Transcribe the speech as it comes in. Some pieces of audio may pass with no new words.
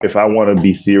if I want to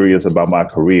be serious about my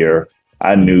career,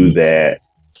 I knew that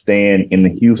staying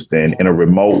in Houston in a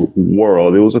remote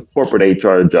world, it was a corporate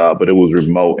HR job, but it was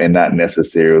remote and not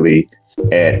necessarily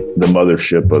at the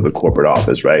mothership of the corporate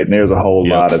office, right? And there's a whole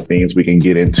lot of things we can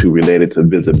get into related to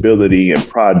visibility and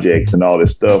projects and all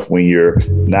this stuff when you're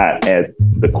not at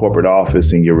the corporate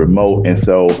office and you're remote. And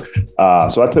so I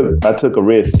took a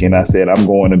risk and I said, I'm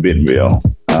going to Bentonville.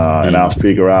 And I'll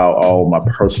figure out all my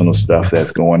personal stuff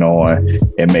that's going on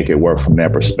and make it work from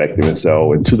that perspective. And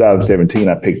so in 2017,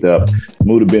 I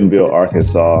moved to Bentonville,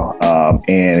 Arkansas.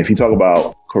 And if you talk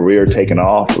about career taking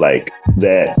off like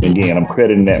that, again, I'm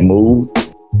crediting that move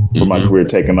for my career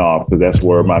taking off because that's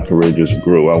where my career just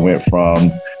grew. I went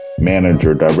from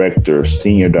manager, director,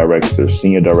 senior director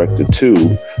two,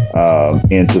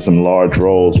 into some large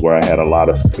roles where I had a lot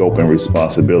of scope and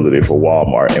responsibility for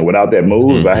Walmart. And without that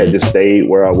move, if I had just stayed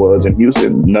where I was in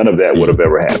Houston, none of that would have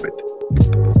ever happened.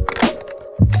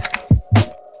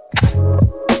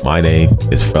 My name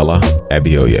is Fela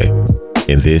Abioye,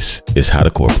 and this is How to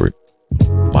Corporate,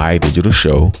 my digital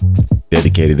show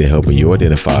dedicated to helping you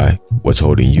identify what's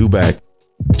holding you back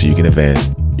so you can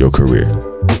advance your career.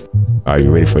 Are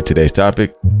you ready for today's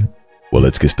topic? Well,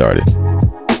 let's get started.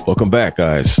 Welcome back,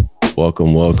 guys.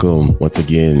 Welcome once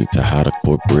again to How to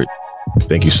Corporate.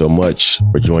 Thank you so much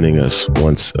for joining us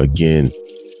once again.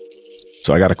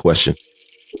 So I got a question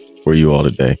for you all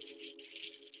today.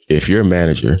 If you're a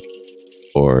manager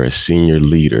or a senior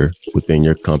leader within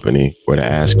your company were to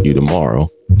ask you tomorrow,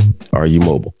 are you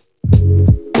mobile?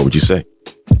 What would you say?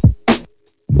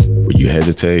 Would you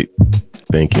hesitate,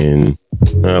 thinking,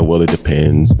 well, it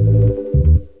depends.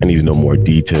 I need to know more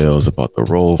details about the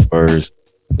role first.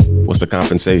 What's the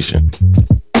compensation?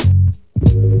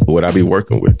 Who would I be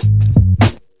working with?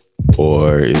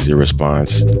 Or is your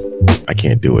response, I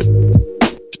can't do it?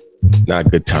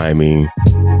 Not good timing.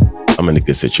 I'm in a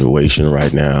good situation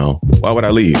right now. Why would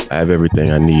I leave? I have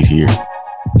everything I need here.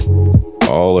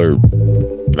 All are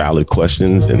valid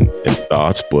questions and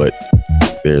thoughts, but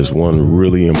there's one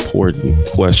really important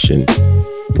question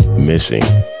missing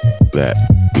that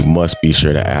we must be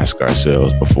sure to ask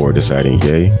ourselves before deciding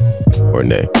yay or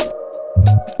nay.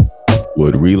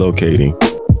 Would relocating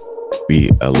be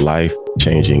a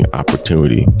life-changing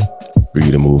opportunity for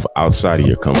you to move outside of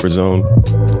your comfort zone,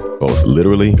 both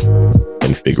literally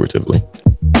and figuratively?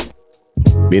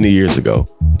 Many years ago,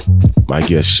 my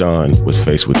guest Sean was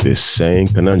faced with this same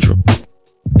conundrum.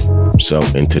 So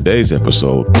in today's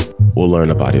episode, we'll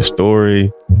learn about his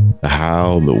story, the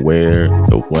how, the where,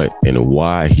 the what, and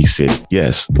why he said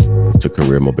yes to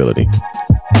career mobility.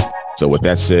 So with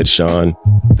that said, Sean,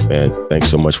 man, thanks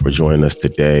so much for joining us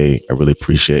today. I really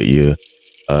appreciate you.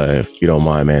 If you don't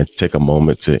mind, man, take a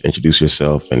moment to introduce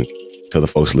yourself and tell the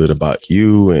folks a little about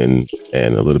you and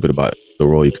a little bit about the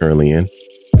role you're currently in.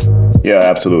 Yeah,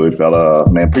 absolutely, fella.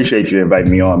 Man, appreciate you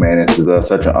inviting me on, man. This is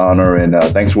such an honor, and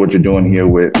thanks for what you're doing here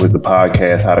with the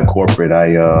podcast, How to Corporate.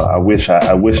 I wish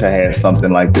I had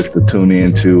something like this to tune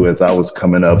into as I was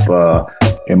coming up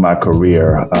in my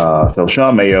career. So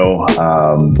Sean Mayo,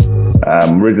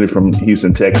 I'm originally from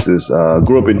Houston, Texas.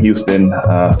 Grew up in Houston.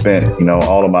 Spent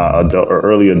all of my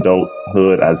early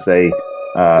adulthood, I'd say,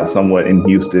 somewhat in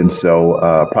Houston.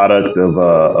 So product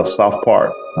of South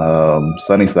Park.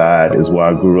 Sunnyside is where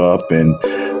I grew up and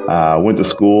went to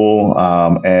school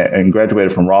and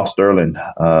graduated from Ross Sterling.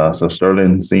 So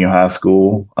Sterling Senior High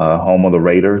School, home of the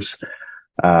Raiders.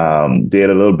 Did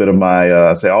a little bit of my,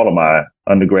 all of my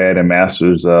undergrad and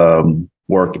master's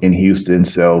work in Houston.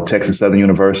 So Texas Southern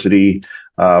University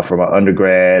for my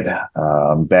undergrad,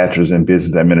 bachelor's in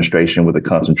business administration with a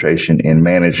concentration in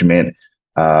management.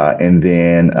 And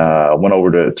then went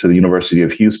over to the University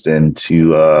of Houston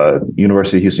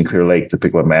University of Houston Clear Lake to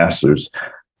pick up a master's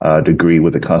degree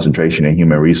with a concentration in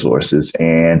human resources.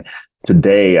 And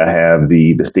today I have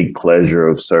the distinct pleasure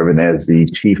of serving as the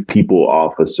chief people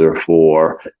officer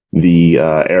for the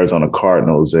Arizona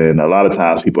Cardinals. And a lot of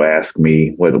times people ask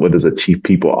me, what does a chief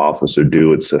people officer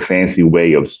do? It's a fancy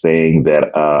way of saying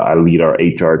that I lead our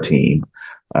HR team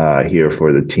here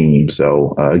for the team.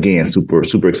 So again,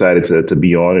 super excited to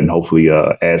be on and hopefully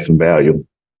add some value.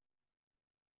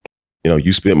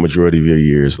 You spent majority of your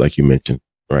years, like you mentioned,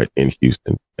 right, in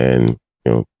Houston, and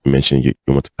you mentioned you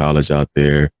went to college out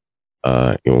there.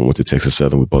 Went to Texas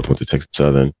Southern. We both went to Texas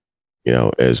Southern,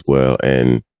 as well.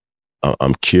 And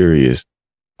I'm curious,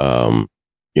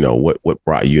 what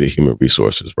brought you to human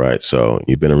resources, right? So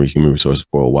you've been in human resources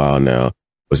for a while now.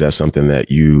 Was that something that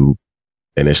you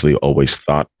initially always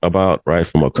thought about, right,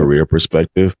 from a career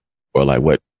perspective? Or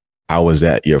how was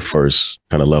that your first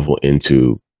kind of level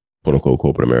into quote unquote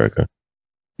corporate America?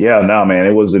 Yeah, no, man,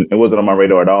 it wasn't on my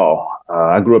radar at all.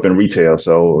 I grew up in retail,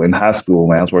 so in high school,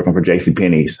 man, I was working for J.C.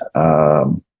 Penney's,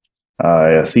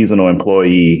 a seasonal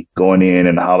employee, going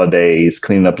in the holidays,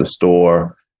 cleaning up the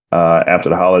store after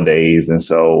the holidays, and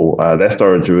so that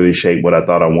started to really shape what I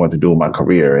thought I wanted to do in my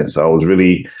career. And so I was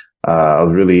really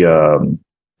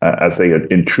I'd say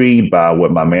intrigued by what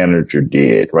my manager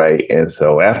did, right? And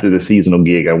so after the seasonal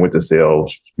gig, I went to sell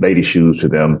lady shoes to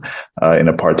them in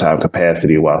a part-time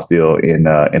capacity while still in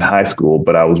high school.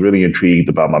 But I was really intrigued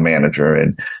about my manager,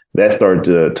 and that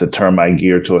started to turn my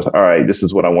gear towards, all right, this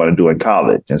is what I want to do in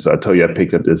college. And so I told you I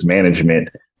picked up this management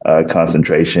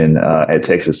concentration at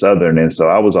Texas Southern, and so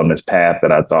I was on this path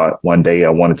that I thought one day I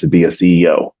wanted to be a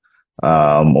CEO.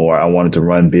 Or I wanted to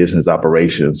run business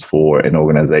operations for an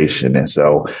organization. And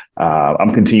so I'm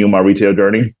continuing my retail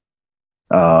journey,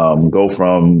 go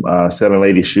from selling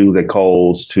ladies' shoes at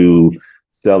Kohl's to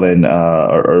selling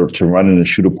or to running the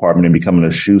shoe department and becoming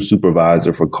a shoe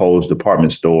supervisor for Kohl's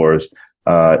department stores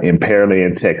in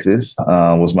Pearland, Texas,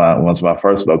 was my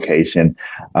first location.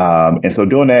 And so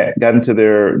doing that, got into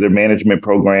their management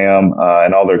program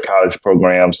and all their college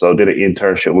programs. So did an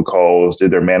internship with Kohl's,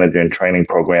 did their manager and training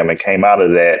program, and came out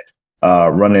of that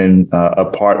running a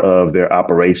part of their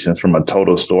operations from a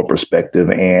total store perspective.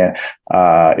 And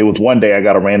it was one day I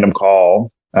got a random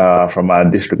call from my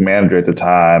district manager at the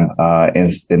time,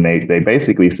 and they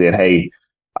basically said, "Hey,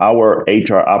 our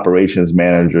HR operations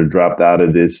manager dropped out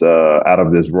of this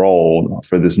role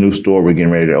for this new store we're getting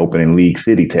ready to open in League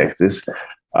City, Texas.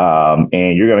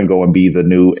 And you're going to go and be the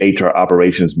new HR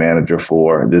operations manager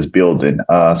for this building."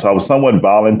 So I was somewhat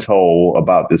voluntold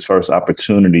about this first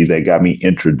opportunity that got me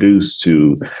introduced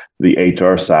to the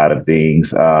HR side of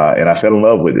things, and I fell in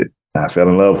love with it. I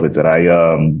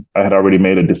had already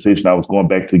made a decision. I was going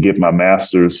back to get my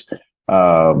master's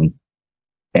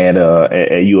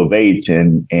at U of H,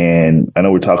 and I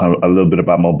know we're talking a little bit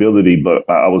about mobility, but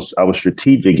I was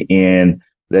strategic in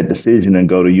that decision and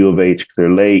go to U of H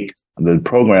Clear Lake. The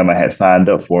program I had signed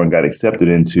up for and got accepted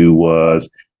into was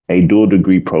a dual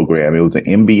degree program. It was an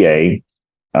MBA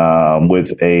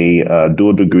with a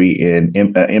dual degree in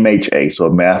MHA, so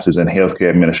a master's in healthcare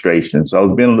administration. So I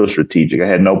was being a little strategic. I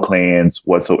had no plans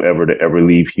whatsoever to ever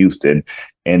leave Houston.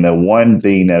 And the one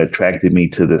thing that attracted me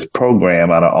to this program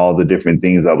out of all the different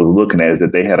things I was looking at is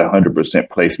that they had 100%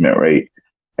 placement rate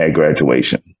at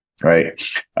graduation. Right.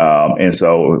 And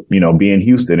so, being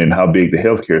Houston and how big the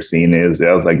healthcare scene is,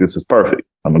 I was like, this is perfect.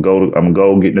 I'm going to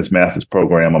go get in this master's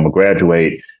program. I'm going to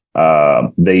graduate.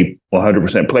 They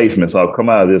 100% placement. So I'll come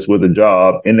out of this with a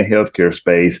job in the healthcare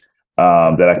space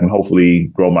that I can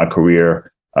hopefully grow my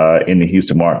career in the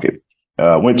Houston market.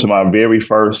 Went to my very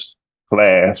first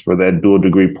class for that dual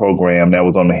degree program that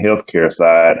was on the healthcare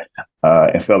side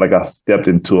and felt like I stepped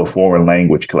into a foreign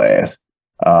language class.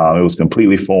 It was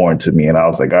completely foreign to me. And I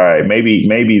was like, all right,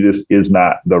 maybe this is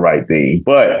not the right thing,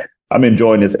 but I'm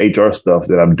enjoying this HR stuff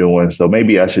that I'm doing. So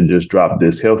maybe I should just drop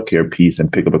this healthcare piece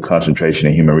and pick up a concentration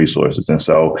in human resources. And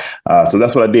so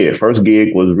that's what I did. First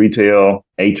gig was retail,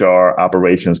 HR,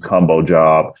 operations combo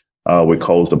job with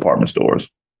Kohl's department stores.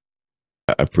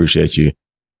 I appreciate you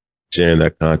sharing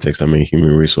that context. I mean,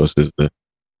 human resources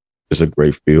is a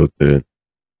great field to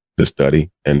study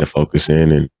and to focus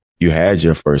in. And you had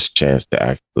your first chance to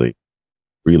actually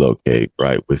relocate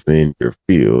right within your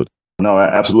field. No,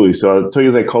 absolutely. So I'll tell you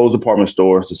that Kohl's department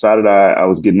stores decided I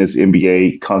was getting this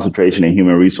MBA concentration in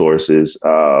human resources.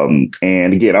 And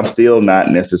again, I'm still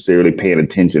not necessarily paying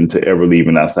attention to ever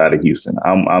leaving outside of Houston.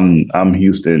 I'm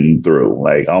Houston through,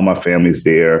 like all my family's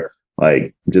there,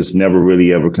 like just never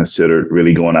really ever considered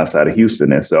really going outside of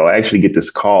Houston. And so I actually get this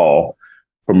call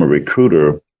from a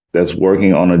recruiter that's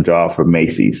working on a job for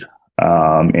Macy's.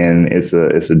 And it's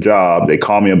a job they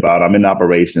call me about. I'm in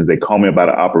operations. They call me about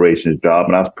an operations job,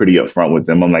 and I was pretty upfront with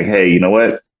them. I'm like, hey, you know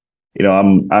what?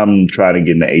 I'm trying to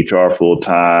get into HR full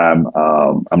time.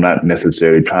 I'm not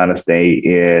necessarily trying to stay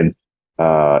in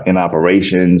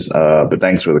operations, but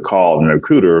thanks for the call. And the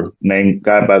recruiter,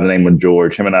 guy by the name of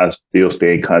George, him and I still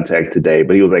stay in contact today.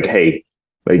 But he was like, hey,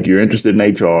 like you're interested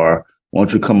in HR. Why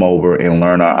don't you come over and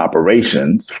learn our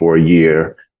operations for a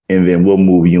year, and then we'll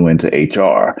move you into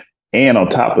HR. And on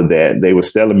top of that, they were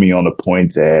selling me on the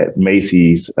point that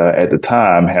Macy's at the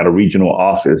time had a regional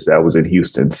office that was in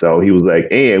Houston. So he was like,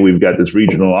 hey, we've got this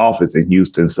regional office in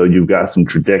Houston. So you've got some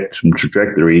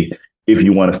trajectory if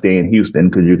you want to stay in Houston,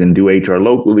 because you can do HR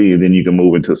locally and then you can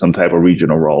move into some type of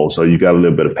regional role. So you got a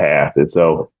little bit of path. And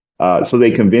so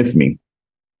they convinced me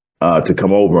to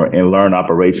come over and learn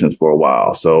operations for a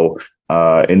while. So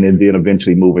and then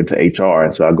eventually move into HR.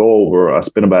 And so I go over, I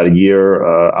spent about a year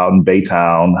out in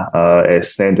Baytown at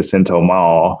San Jacinto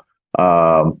Mall,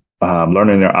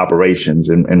 learning their operations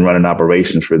and running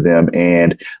operations for them.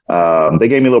 And they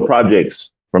gave me little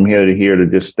projects from here to here to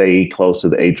just stay close to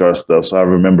the HR stuff. So I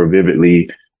remember vividly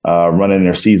running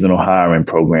their seasonal hiring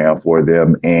program for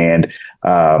them. And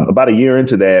about a year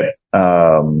into that,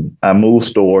 I moved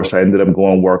stores. So I ended up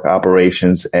going work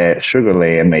operations at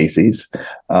Sugarland Macy's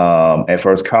at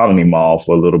First Colony Mall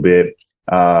for a little bit.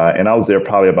 And I was there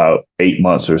probably about 8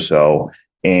 months or so.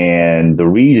 And the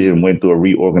region went through a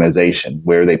reorganization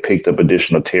where they picked up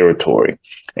additional territory.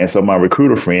 And so my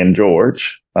recruiter friend,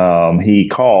 George, he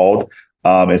called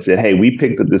and said, hey, we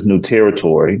picked up this new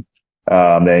territory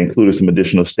that included some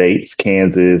additional states,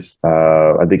 Kansas,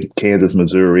 I think Kansas,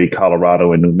 Missouri,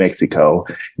 Colorado, and New Mexico.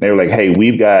 And they were like, hey,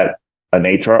 we've got an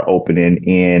HR opening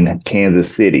in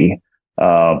Kansas City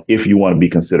if you want to be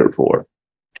considered for it.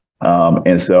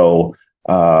 And so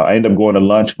I ended up going to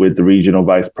lunch with the regional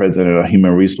vice president of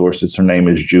human resources. Her name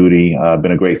is Judy.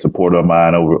 Been a great supporter of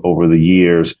mine over the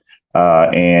years.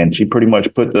 And she pretty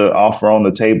much put the offer on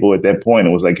the table at that point.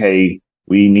 It was like, hey,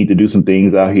 we need to do some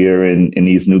things out here in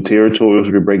these new territories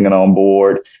we're bringing on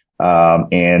board.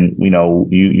 And, you know,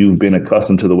 you've been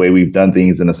accustomed to the way we've done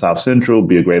things in the South Central,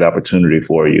 be a great opportunity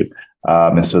for you.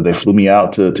 And so they flew me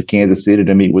out to Kansas City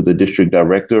to meet with the district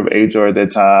director of HR at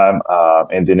that time.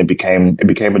 And then it became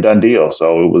a done deal.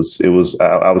 So it was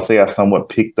I would say I somewhat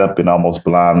picked up and almost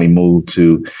blindly moved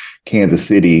to Kansas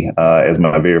City as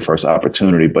my very first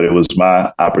opportunity. But it was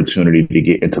my opportunity to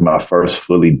get into my first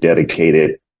fully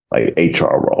dedicated like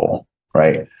HR role.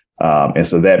 Right. And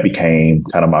so that became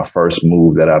kind of my first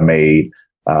move that I made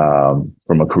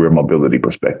from a career mobility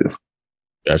perspective.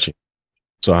 Gotcha.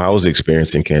 So how was the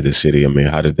experience in Kansas City? I mean,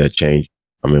 how did that change?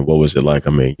 I mean, what was it like?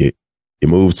 I mean, you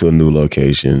moved to a new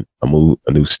location, a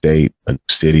new state, a new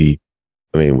city.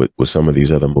 I mean, with some of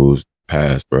these other moves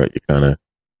past, right?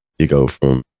 You go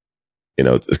from, you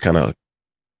know, it's kind of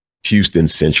Houston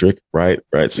centric, right?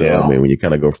 Right. So, yeah. I mean, when you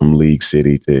kind of go from League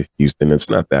City to Houston, it's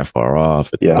not that far off.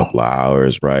 It's a couple of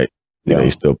hours, right? You know, you're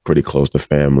still pretty close to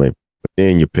family, but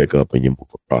then you pick up and you move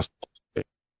across the state.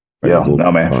 Right? Yeah,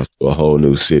 no, man. Across to a whole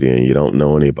new city and you don't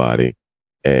know anybody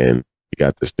and you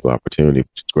got this new opportunity,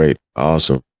 which is great,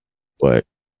 awesome, but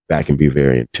that can be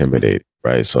very intimidating,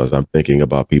 right? So as I'm thinking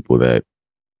about people that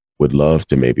would love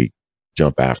to maybe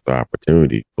jump after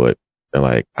opportunity, but they're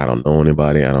like, I don't know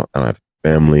anybody, I don't have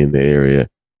family in the area,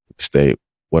 state.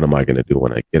 What am I going to do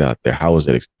when I get out there? How was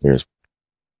that experience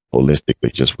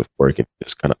holistically, just with working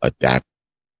this kind of adapt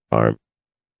environment?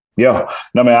 Yeah,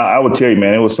 no, man, I would tell you,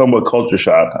 man, it was somewhat culture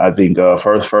shock. I think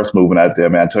first moving out there,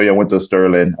 man. I tell you, I went to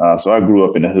Sterling, so I grew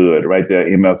up in the hood, right there,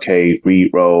 MLK,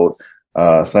 Reed Road,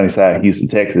 Sunnyside, Houston,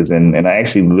 Texas, and I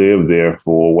actually lived there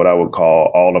for what I would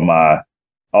call all of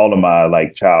my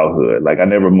like childhood. Like I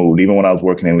never moved. Even when I was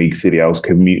working in League City, I was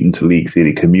commuting to League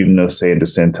City, commuting to San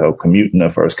Jacinto, commuting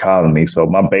to First Colony. So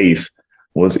my base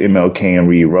was MLK and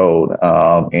Reed Road,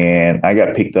 and I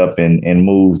got picked up and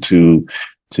moved to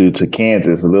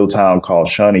Kansas, a little town called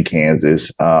Shawnee,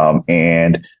 Kansas.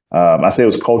 And I say it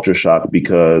was culture shock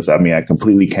because, I mean, I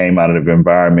completely came out of an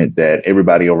environment that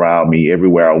everybody around me,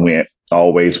 everywhere I went,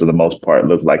 always, for the most part,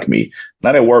 looked like me.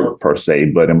 Not at work per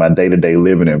se, but in my day-to-day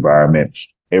living environment,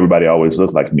 everybody always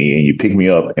looked like me. And you pick me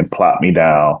up and plop me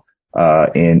down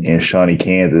in Shawnee,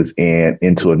 Kansas, and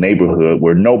into a neighborhood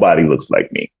where nobody looks like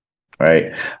me.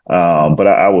 Right. But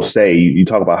I will say, you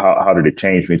talk about how did it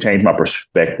change me? It changed my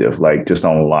perspective, like just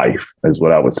on life is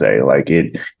what I would say. Like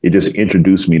it just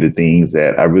introduced me to things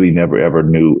that I really never, ever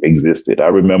knew existed. I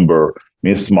remember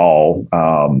it's small,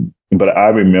 but I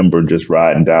remember just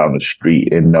riding down the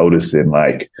street and noticing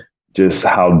like just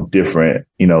how different,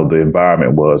 you know, the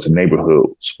environment was, the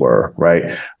neighborhoods were. Right.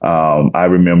 I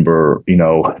remember, you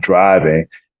know, driving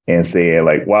and saying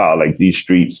like, wow, like these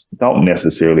streets don't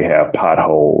necessarily have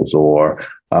potholes or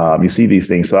you see these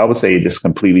things. So I would say it just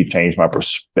completely changed my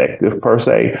perspective per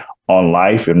se on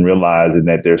life and realizing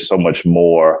that there's so much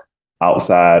more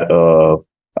outside of,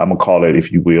 I'm gonna call it,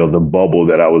 if you will, the bubble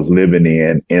that I was living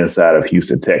in inside of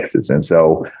Houston, Texas. And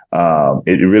so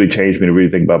it really changed me to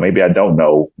really think about maybe I don't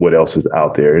know what else is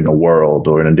out there in the world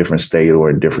or in a different state or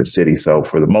in a different city. So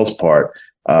for the most part,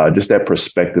 just that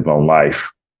perspective on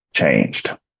life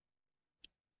changed.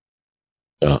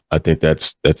 I think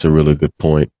that's a really good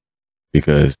point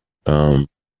because I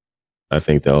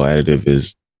think the whole additive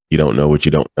is you don't know what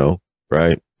you don't know,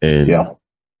 right? And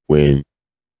when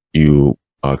you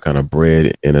are kind of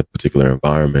bred in a particular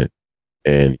environment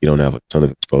and you don't have a ton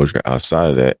of exposure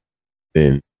outside of that,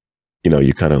 then, you know,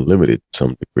 you're kind of limited to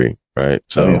some degree, right?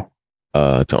 So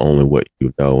to only what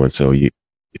you know. And so you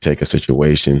take a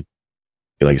situation,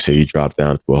 like you say, you drop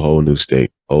down to a whole new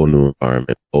state, whole new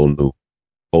environment, whole new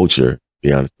culture, to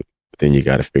be honest with then you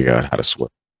got to figure out how to swim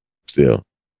still,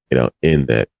 in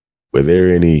that. Were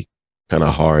there any kind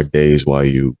of hard days while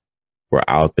you were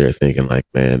out there thinking like,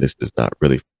 man, this is not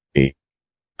really for me?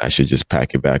 I should just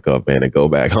pack it back up, man, and go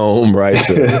back home, right,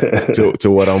 to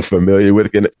what I'm familiar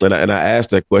with. And I asked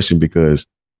that question because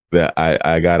that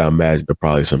I got to imagine there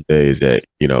probably some days that,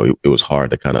 it was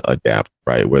hard to kind of adapt,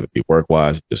 right, whether it be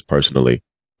work-wise, just personally.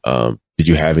 Did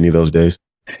you have any of those days?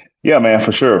 Yeah, man,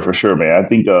 for sure, man. I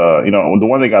think, the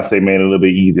one thing I say made it a little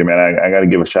bit easier, man. I got to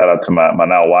give a shout out to my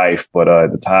now wife, but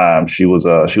at the time she was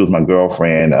my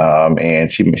girlfriend,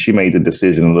 and she made the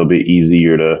decision a little bit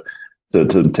easier to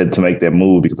make that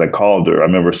move because I called her. I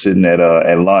remember sitting at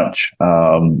lunch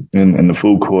in the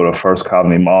food court of First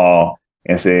Colony Mall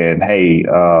and saying, "Hey,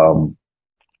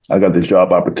 I got this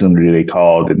job opportunity." They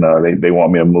called and they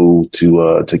want me to move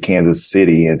to Kansas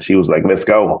City, and she was like, "Let's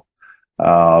go."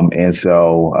 And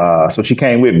so she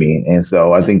came with me. And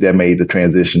so I think that made the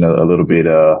transition a little bit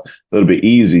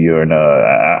easier. And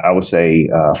I would say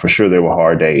for sure there were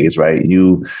hard days, right?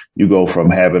 You go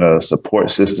from having a support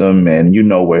system and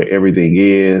where everything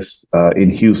is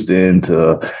in Houston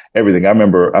to everything. I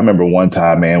remember one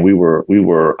time, man, we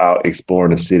were out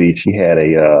exploring the city. She had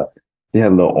a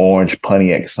little orange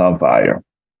Pontiac Sunfire.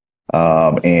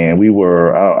 And we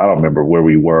were, I don't remember where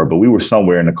we were, but we were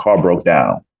somewhere and the car broke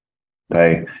down.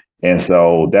 Okay. And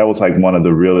so that was like one of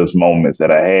the realest moments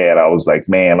that I had. I was like,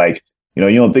 man, like, you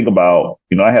don't think about,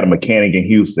 I had a mechanic in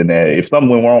Houston that if something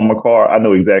went wrong with my car, I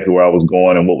know exactly where I was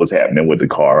going and what was happening with the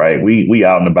car. Right. We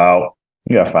out and about.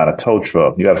 You got to find a tow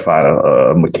truck. You got to find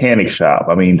a mechanic shop.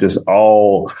 I mean, just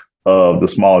all of the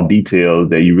small details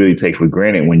that you really take for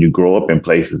granted when you grow up in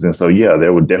places. And so, yeah,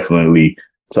 there were definitely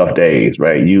tough days,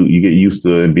 right? You get used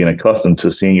to being accustomed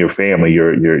to seeing your family,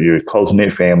 your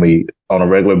close-knit family on a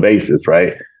regular basis,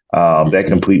 right? That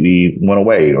completely went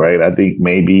away, right? I think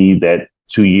maybe that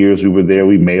 2 years we were there,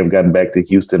 we may have gotten back to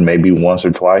Houston maybe once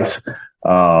or twice.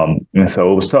 And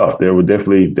so it was tough. There were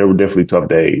definitely tough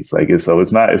days. So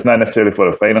it's not necessarily for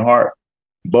the faint of heart,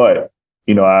 but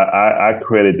I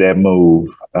credit that move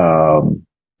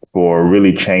for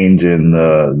really changing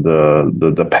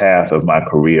the path of my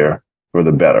career for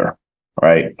the better,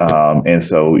 right? And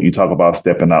so you talk about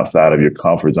stepping outside of your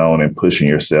comfort zone and pushing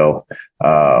yourself.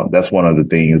 That's one of the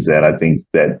things that I think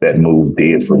that move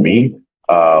did for me,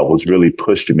 was really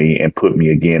pushed me and put me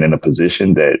again in a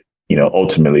position that,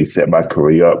 ultimately set my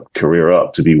career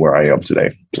up to be where I am today.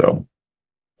 So.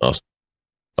 Awesome.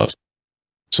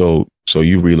 So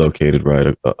you relocated,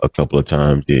 right? A couple of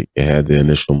times. You had the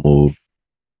initial move.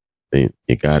 Then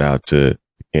you got out to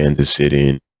Kansas City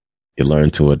and you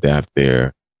learned to adapt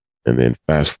there. And then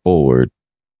fast forward,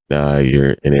 now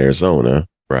you're in Arizona,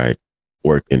 right?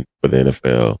 Working for the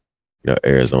NFL,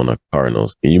 Arizona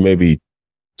Cardinals. Can you maybe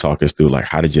talk us through, like,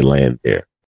 how did you land there?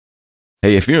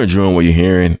 Hey, if you're enjoying what you're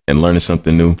hearing and learning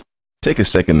something new, take a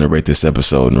second to rate this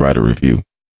episode and write a review.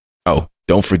 Oh,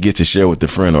 don't forget to share with a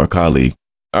friend or a colleague.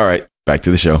 All right, back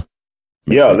to the show.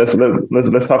 Yeah, let's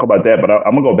talk about that. But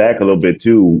I'm gonna go back a little bit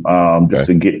too,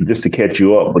 just to catch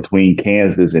you up between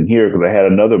Kansas and here, because I had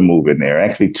another move in there,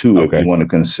 actually two, if you want to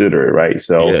consider it, right?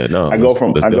 So I go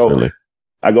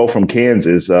from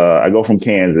Kansas,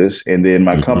 and then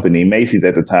my company Macy's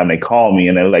at the time, they called me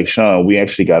and they're like, Sean, we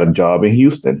actually got a job in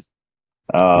Houston,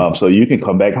 so you can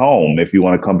come back home if you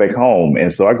want to come back home.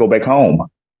 And so I go back home.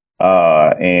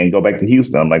 And go back to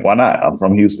Houston. I'm like, why not? I'm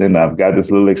from Houston. I've got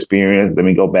this little experience. Let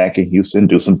me go back in Houston,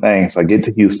 do some things. So I get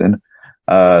to Houston.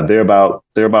 They're about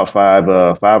 5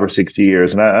 or 6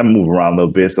 years, and I move around a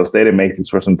little bit. So I stayed at Macy's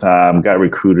for some time. Got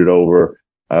recruited over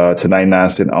to 99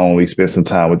 Cent Only. Spent some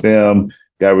time with them.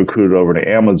 Got recruited over to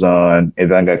Amazon,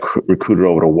 and then I got recruited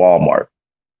over to Walmart.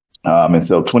 And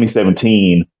so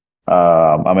 2017.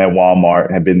 I'm at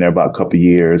Walmart. Had been there about a couple of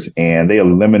years, and they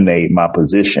eliminate my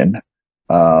position.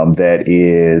 That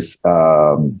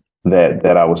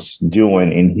I was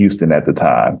doing in Houston at the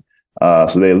time.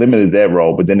 So they eliminated that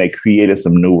role, but then they created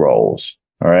some new roles.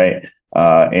 All right.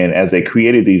 And as they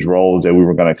created these roles that we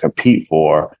were going to compete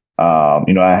for, I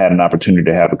had an opportunity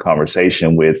to have a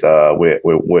conversation with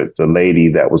the lady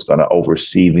that was going to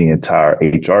oversee the entire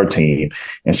HR team.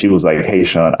 And she was like, hey,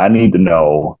 Sean, I need to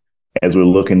know, as we're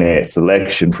looking at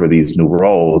selection for these new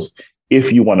roles,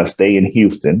 if you want to stay in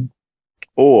Houston,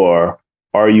 or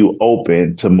are you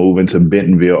open to moving to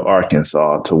Bentonville,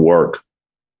 Arkansas to work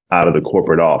out of the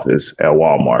corporate office at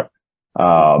Walmart?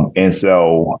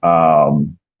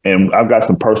 And I've got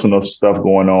some personal stuff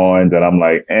going on that I'm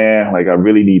like, I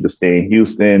really need to stay in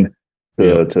Houston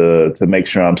to make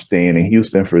sure I'm staying in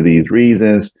Houston for these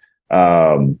reasons.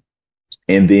 And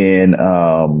then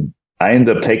I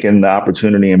ended up taking the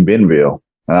opportunity in Bentonville.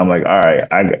 And I'm like, all right,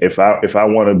 if I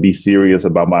want to be serious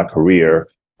about my career,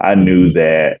 I knew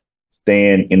that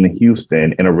staying in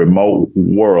Houston in a remote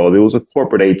world, it was a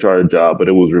corporate HR job, but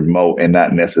it was remote and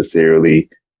not necessarily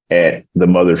at the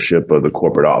mothership of the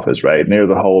corporate office, right? And there's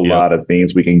a whole lot of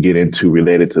things we can get into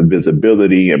related to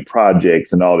visibility and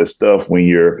projects and all this stuff when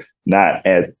you're not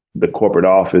at the corporate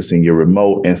office and you're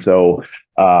remote. And so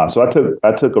I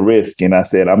took a risk and I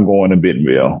said, I'm going to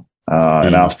Bentonville.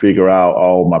 And I'll figure out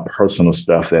all my personal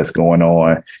stuff that's going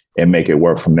on and make it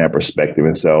work from that perspective.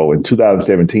 And so in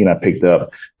 2017, I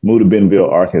moved to Bentonville,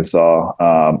 Arkansas.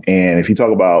 And if you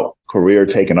talk about career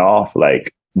taking off,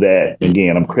 like that,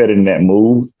 again, I'm crediting that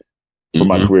move for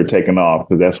my career taking off,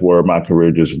 because that's where my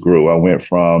career just grew. I went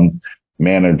from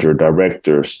manager,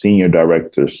 director, senior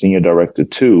director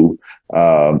two,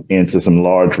 into some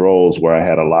large roles where I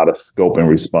had a lot of scope and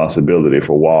responsibility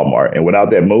for Walmart. And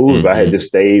without that move, if I had just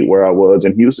stayed where I was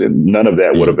in Houston, none of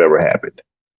that would have ever happened.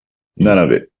 None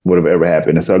of it would have ever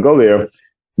happened. And so I go there,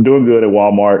 I'm doing good at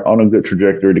Walmart, on a good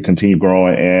trajectory to continue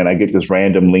growing. And I get this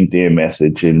random LinkedIn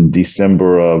message in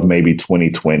December of maybe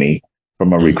 2020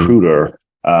 from a recruiter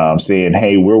saying,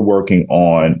 hey, we're working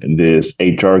on this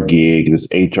HR gig, this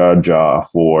HR job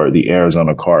for the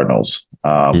Arizona Cardinals.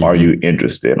 Are you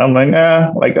interested? And I'm like,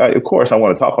 of course I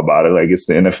want to talk about it. Like, it's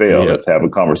the NFL. Let's have a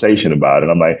conversation about it.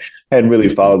 I'm like, I hadn't really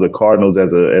followed the Cardinals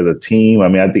as a team. I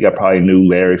mean, I think I probably knew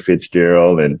Larry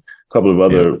Fitzgerald and a couple of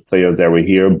other players that were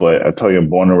here, but I tell you, I'm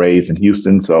born and raised in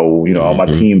Houston. So, all my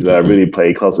teams that I really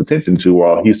paid close attention to were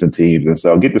all Houston teams. And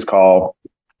so I get this call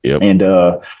and,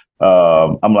 I'm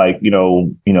like,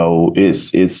 it's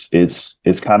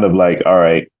kind of like, all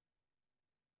right,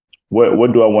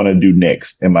 what do I want to do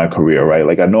next in my career, right?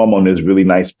 Like, I know I'm on this really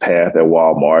nice path at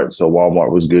Walmart. So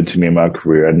Walmart was good to me in my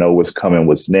career. I know what's coming,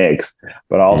 what's next,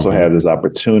 but I also have this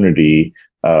opportunity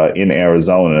in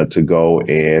Arizona to go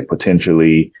and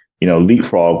potentially,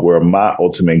 leapfrog where my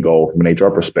ultimate goal from an HR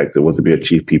perspective was to be a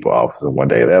chief people officer one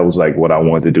day. That was like what I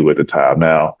wanted to do at the time.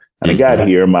 Now, and I got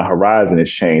here, my horizon has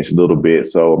changed a little bit.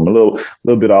 So I'm a little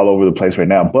bit all over the place right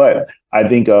now. But I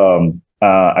think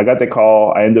I got that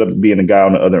call. I ended up being the guy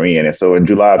on the other end. And so in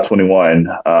July of 21,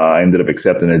 I ended up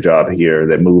accepting a job here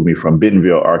that moved me from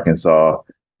Bentonville, Arkansas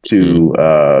to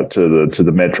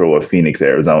the metro of Phoenix,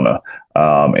 Arizona.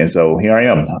 And so here I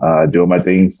am doing my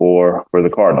thing for the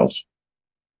Cardinals.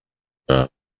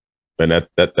 Man,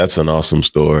 that's an awesome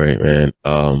story, man.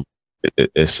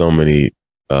 It's so many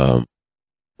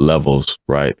levels,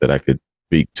 right, that I could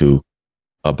speak to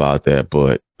about that.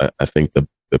 But I think the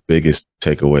biggest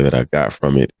takeaway that I got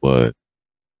from it was,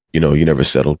 you never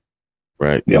settled,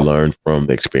 right? You learned from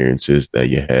the experiences that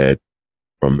you had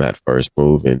from that first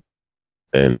move,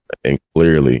 and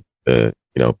clearly,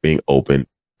 being open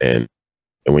and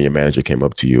when your manager came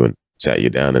up to you and sat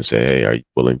you down and said, hey, are you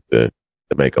willing to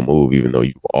make a move, even though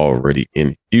you were already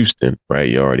in Houston, right?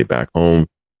 You're already back home.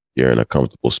 You're in a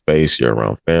comfortable space. You're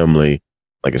around family.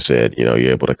 Like I said, you're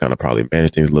able to kind of probably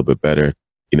manage things a little bit better.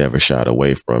 You never shied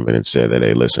away from it and said that,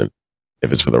 hey, listen,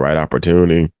 if it's for the right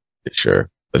opportunity, then sure,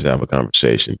 let's have a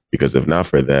conversation. Because if not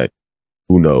for that,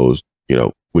 who knows,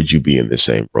 would you be in the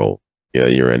same role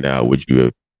you're in now? Would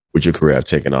your career have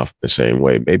taken off the same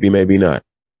way? Maybe, maybe not.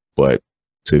 But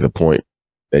to the point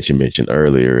that you mentioned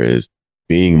earlier is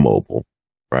being mobile,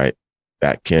 right?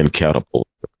 That can catapult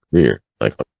your career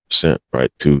like 100%, right?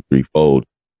 2-3-fold,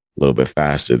 a little bit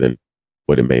faster than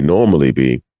what it may normally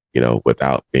be,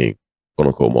 without being quote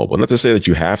unquote mobile. Not to say that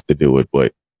you have to do it,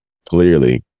 but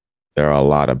clearly there are a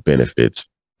lot of benefits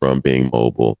from being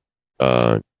mobile.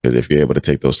 Because if you're able to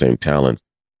take those same talents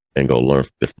and go learn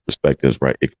from different perspectives,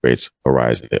 right, it creates a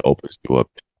horizon. It opens you up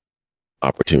to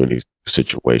opportunities,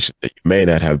 situations that you may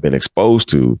not have been exposed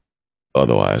to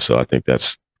otherwise. So I think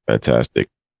that's fantastic.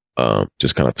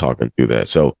 Just kind of talking through that.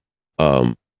 So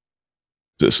let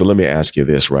me ask you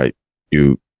this, right?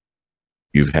 You've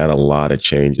had a lot of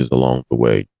changes along the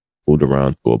way, moved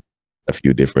around to a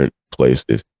few different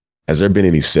places. Has there been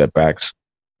any setbacks,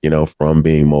 from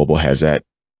being mobile? Has that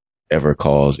ever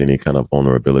caused any kind of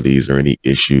vulnerabilities or any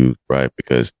issues, right?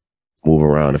 Because move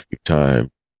around a few times,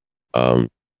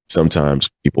 sometimes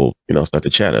people, start to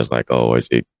chat. It's like, oh, is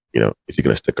he going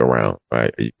to stick around,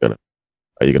 right? Are you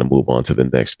going to move on to the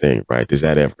next thing, right? Does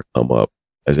that ever come up?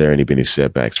 Has there been any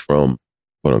setbacks from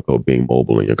quote unquote being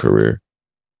mobile in your career?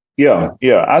 Yeah.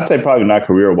 I'd say probably not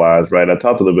career wise, right? I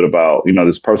talked a little bit about,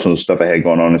 this personal stuff I had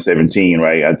going on in 17,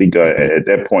 right? I think at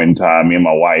that point in time, me and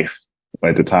my wife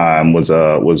at the time was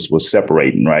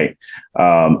separating, right?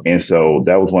 And so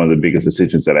that was one of the biggest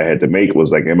decisions that I had to make was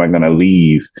like, am I going to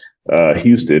leave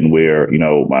Houston where,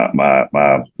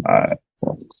 my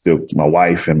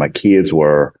wife and my kids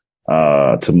were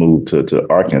to move to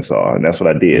Arkansas. And that's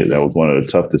what I did. That was one of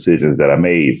the tough decisions that I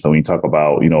made. So when you talk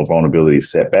about, vulnerability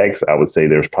setbacks, I would say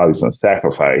there's probably some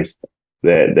sacrifice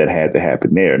that had to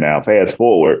happen there. Now, fast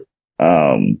forward,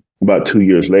 about 2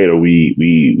 years later, we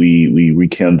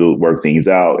rekindled, worked things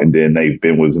out, and then they've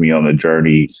been with me on the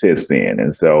journey since then.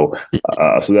 And so,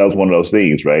 so that was one of those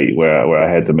things, right, where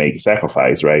I had to make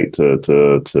sacrifice, right,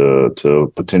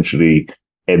 to potentially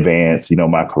advance,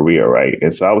 my career, right.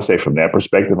 And so I would say from that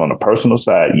perspective, on the personal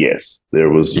side, yes, there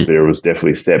was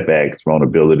definitely setbacks,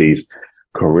 vulnerabilities,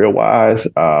 career wise.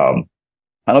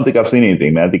 I don't think I've seen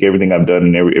anything, man. I think everything I've done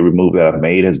and every move that I've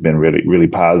made has been really, really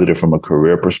positive from a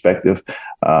career perspective.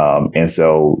 And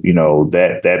so,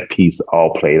 that piece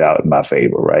all played out in my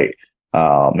favor, right?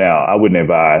 Now, I wouldn't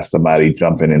advise somebody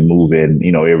jumping and moving,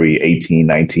 every 18,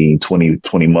 19,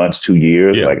 20 months, 2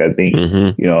 years. Yeah. Like, I think,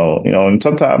 and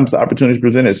sometimes opportunities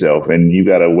present itself and you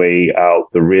got to weigh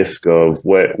out the risk of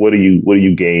what are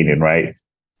you gaining, right?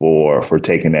 For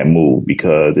taking that move,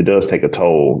 because it does take a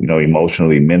toll,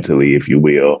 emotionally, mentally, if you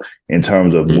will, in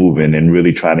terms of moving and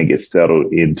really trying to get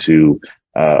settled into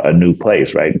a new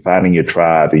place, right? And finding your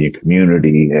tribe and your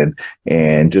community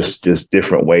and just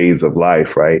different ways of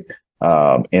life, right?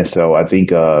 And so I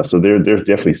think so there's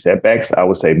definitely setbacks. I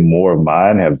would say more of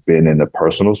mine have been in the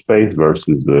personal space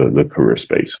versus the career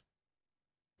space.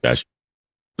 Gotcha.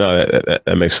 No,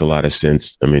 that makes a lot of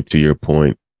sense. I mean, to your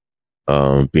point,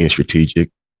 being strategic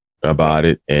about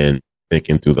it and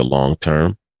thinking through the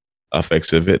long-term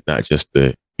effects of it, not just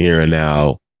the here and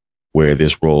now, where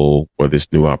this role or this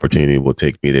new opportunity will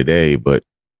take me today, but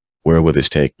where will this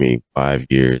take me 5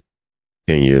 years,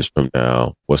 10 years from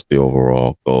now? What's the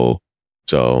overall goal?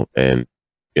 So, and,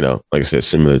 like I said,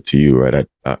 similar to you, right?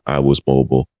 I was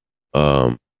mobile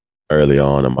early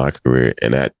on in my career,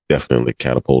 and that definitely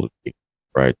catapulted me,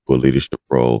 right, to a leadership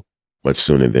role much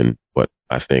sooner than what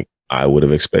I think I would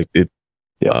have expected.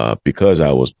 Because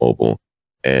I was mobile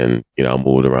and, I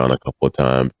moved around a couple of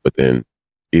times, but then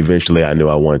eventually I knew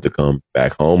I wanted to come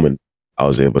back home, and I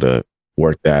was able to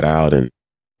work that out and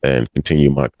continue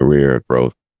my career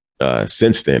growth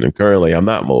since then. And currently I'm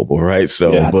not mobile, right?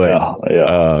 So,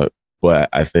 but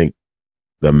I think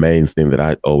the main thing that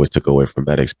I always took away from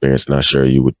that experience, and I'm sure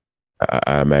you would,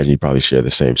 I imagine you probably share the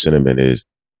same sentiment, is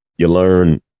you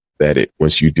learn that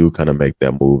once you do kind of make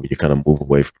that move, you kind of move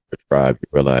away from your tribe, you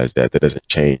realize that doesn't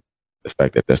change the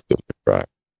fact that that's still your tribe,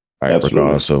 right? Absolutely.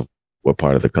 Regardless of what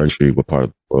part of the country, what part of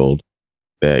the world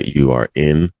that you are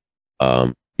in,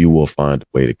 you will find a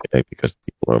way to connect because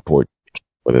people are important,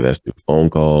 whether that's through phone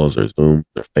calls or Zoom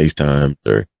or FaceTime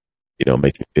or,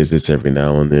 making visits every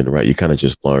now and then, right? You kind of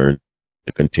just learn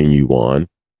to continue on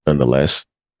nonetheless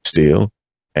still.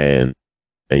 And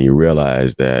you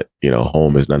realize that,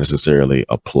 home is not necessarily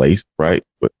a place, right?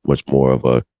 But much more of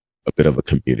a bit of a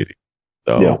community.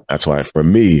 So That's why for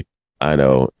me, I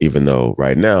know, even though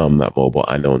right now I'm not mobile,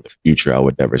 I know in the future I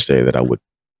would never say that I would.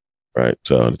 Right.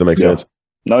 So does that make sense?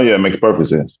 No, it makes perfect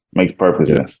sense. Makes perfect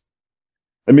sense.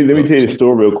 Let me tell you the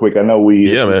story real quick. I know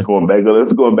let's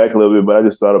go back a little bit, but I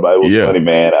just thought about it. It was funny,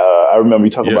 man. I remember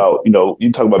you talk about,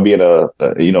 you talk about being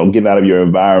getting out of your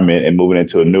environment and moving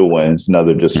into a new one. It's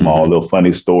another just small little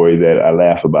funny story that I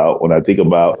laugh about when I think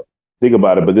about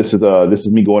it. But this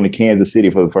is me going to Kansas City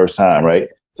for the first time, right?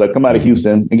 So I come out of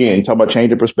Houston. Again, you talk about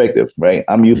changing perspective, right?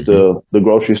 I'm used to the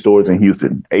grocery stores in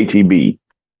Houston, H-E-B,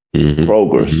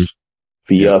 Kroger's,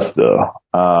 Fiesta.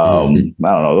 I don't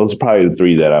know. Those are probably the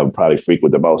three that I would probably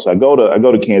frequent the most. So I go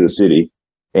to Kansas City,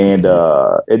 and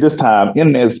at this time,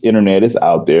 internet is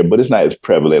out there, but it's not as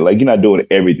prevalent. Like, you're not doing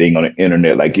everything on the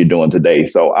internet like you're doing today.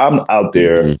 So I'm out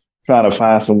there trying to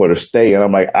find somewhere to stay, and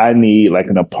I'm like, I need like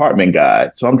an apartment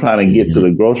guide. So I'm trying to get to the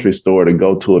grocery store to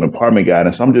go to an apartment guide,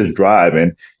 and so I'm just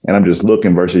driving and I'm just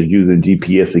looking versus using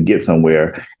GPS to get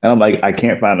somewhere. And I'm like, I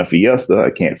can't find a Fiesta, I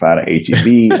can't find an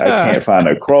H-E-B, I can't find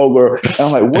a Kroger. And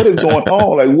I'm like, what is going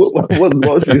on? Like, what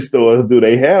grocery stores do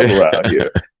they have around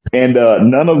here? And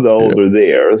none of those are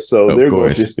there. So their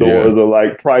grocery stores are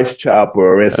like Price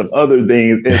Chopper and some other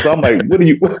things. And so I'm like,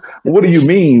 what do you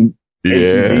mean?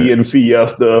 H-E-B and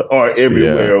Fiesta are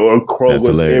everywhere, or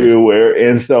Kroger's everywhere.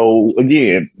 And so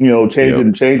again,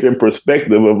 changing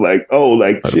perspective of like, oh,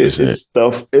 like 100%. shit,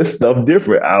 it's stuff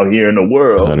different out here in the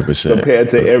world 100%. Compared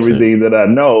to 100%. Everything that I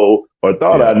know or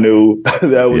thought I knew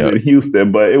that was in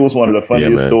Houston. But it was one of the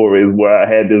funniest stories where I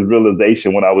had this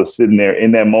realization when I was sitting there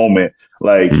in that moment,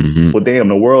 like, well, damn,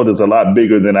 the world is a lot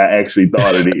bigger than I actually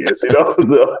thought it is.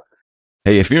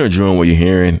 Hey, if you're enjoying what you're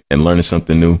hearing and learning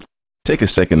something new, take a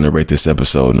second to rate this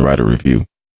episode and write a review.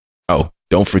 Oh,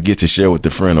 don't forget to share with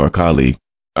a friend or a colleague.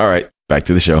 All right, back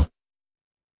to the show.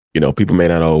 People may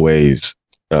not always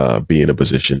be in a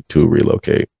position to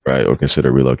relocate, right? Or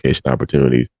consider relocation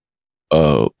opportunities.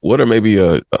 What are maybe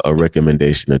a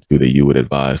recommendation or two that you would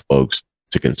advise folks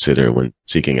to consider when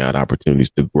seeking out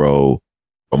opportunities to grow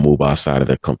or move outside of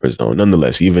their comfort zone,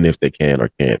 nonetheless, even if they can or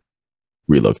can't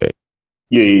relocate?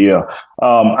 Yeah.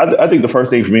 I think the first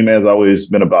thing for me, man, has always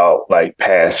been about like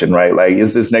passion, right? Like,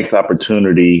 is this next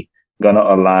opportunity going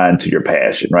to align to your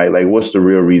passion, right? Like, what's the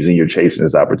real reason you're chasing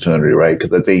this opportunity, right?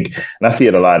 Because I think, and I see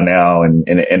it a lot now in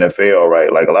the NFL,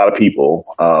 right? Like, a lot of people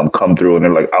come through and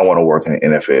they're like, I want to work in the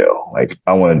NFL. Like,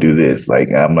 I want to do this.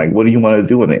 Like, I'm like, what do you want to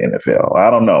do in the NFL?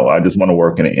 I don't know. I just want to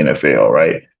work in the NFL,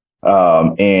 right?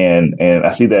 And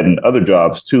I see that in other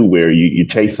jobs too, where you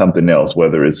chase something else,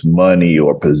 whether it's money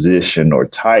or position or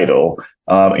title,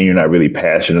 and you're not really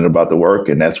passionate about the work,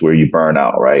 and that's where you burn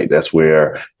out, right? That's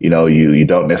where you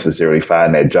don't necessarily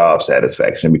find that job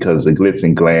satisfaction, because the glitz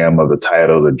and glam of the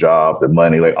title, the job, the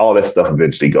money, like all that stuff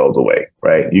eventually goes away,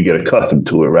 right? You get accustomed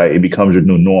to it, right? It becomes your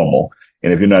new normal.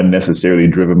 And if you're not necessarily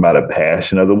driven by the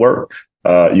passion of the work,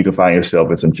 you can find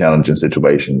yourself in some challenging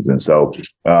situations. And so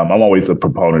I'm always a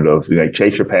proponent of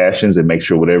chase your passions and make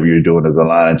sure whatever you're doing is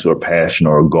aligned to a passion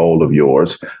or a goal of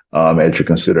yours as you're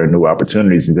considering new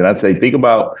opportunities. And then I'd say, think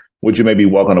about what you may be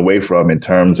walking away from in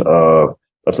terms of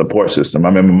a support system. I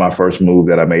remember my first move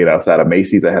that I made outside of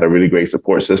Macy's. I had a really great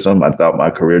support system. I thought my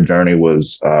career journey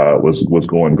was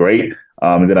going great.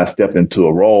 And then I stepped into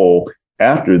a role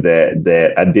after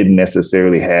that I didn't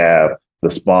necessarily have the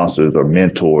sponsors or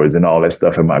mentors and all that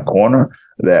stuff in my corner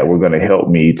that were going to help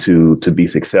me to be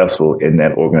successful in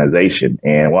that organization.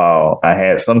 And while I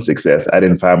had some success, I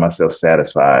didn't find myself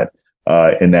satisfied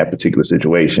in that particular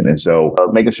situation. And so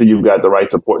making sure you've got the right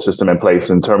support system in place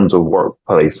in terms of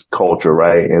workplace culture,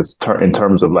 right? In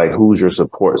terms of like, who's your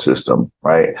support system,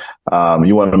 right?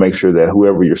 You want to make sure that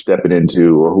whoever you're stepping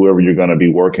into or whoever you're going to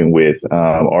be working with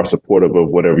are supportive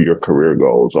of whatever your career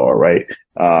goals are, right?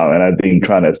 And I think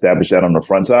trying to establish that on the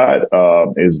front side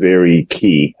is very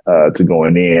key to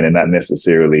going in and not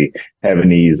necessarily having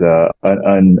these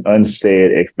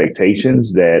unsaid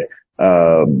expectations that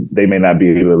they may not be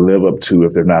able to live up to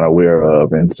if they're not aware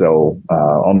of. And so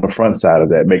on the front side of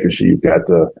that, making sure you've got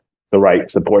the right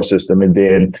support system. And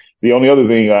then the only other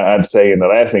thing I'd say, and the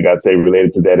last thing I'd say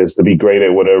related to that, is to be great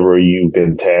at whatever you've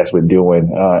been tasked with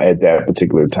doing at that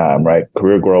particular time, right?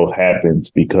 Career growth happens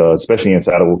because, especially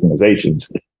inside of organizations,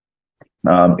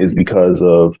 is because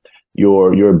of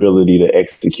your ability to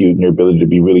execute and your ability to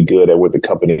be really good at what the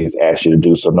company has asked you to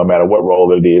do. So no matter what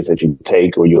role it is that you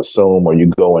take or you assume or you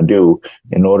go and do,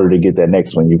 in order to get that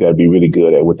next one, you got to be really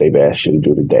good at what they've asked you to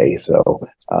do today. So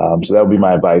so that would be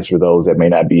my advice for those that may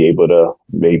not be able to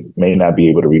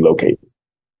relocate.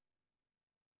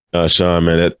 Sean,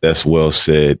 man, that's well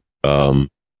said.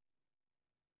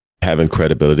 Having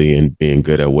credibility and being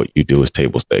good at what you do is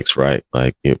table stakes, right?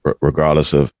 Like,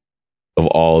 regardless of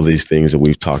all these things that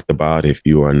we've talked about, if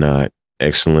you are not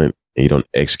excellent and you don't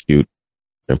execute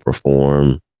and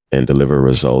perform and deliver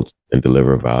results and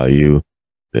deliver value,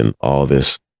 then all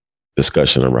this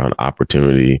discussion around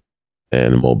opportunity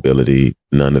and mobility,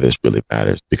 none of this really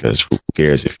matters, because who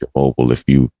cares if you're mobile, if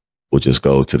you will just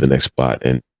go to the next spot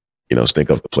and,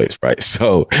 stink up the place, right?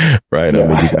 So, right.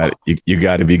 Yeah. I mean, you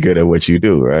got to be good at what you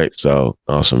do, right? So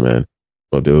awesome, man.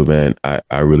 Well, dude, man,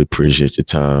 I really appreciate your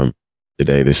time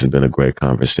today. This has been a great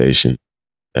conversation.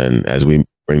 And as we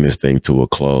bring this thing to a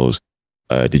close,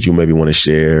 did you maybe want to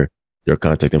share your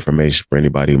contact information for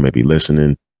anybody who may be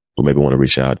listening, who maybe want to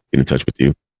reach out, get in touch with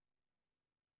you?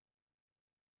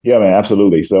 Yeah, man,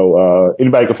 absolutely. So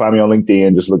anybody can find me on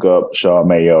LinkedIn. Just look up Sean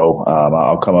Mayo.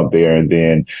 I'll come up there. And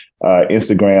then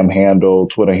Instagram handle,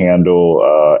 Twitter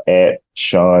handle at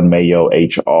Sean Mayo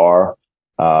HR.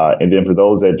 And then for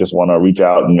those that just want to reach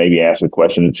out and maybe ask a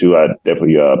question or two, I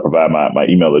definitely provide my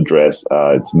email address.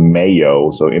 It's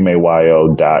Mayo, so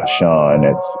MAYO.Sean.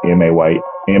 That's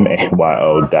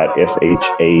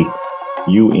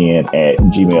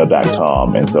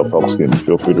MAYO.SHAUN@gmail.com. And so folks can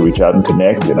feel free to reach out and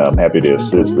connect, and I'm happy to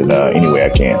assist in any way I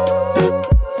can.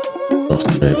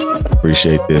 Awesome, man.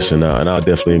 Appreciate this. And I'll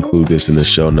definitely include this in the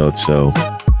show notes. So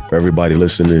for everybody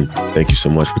listening, thank you so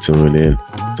much for tuning in.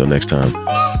 Until next time,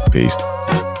 peace.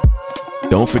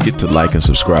 Don't forget to like and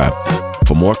subscribe.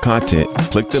 For more content,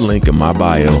 click the link in my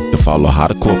bio to follow How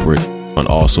to Corporate on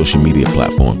all social media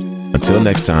platforms. Until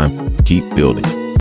next time, keep building.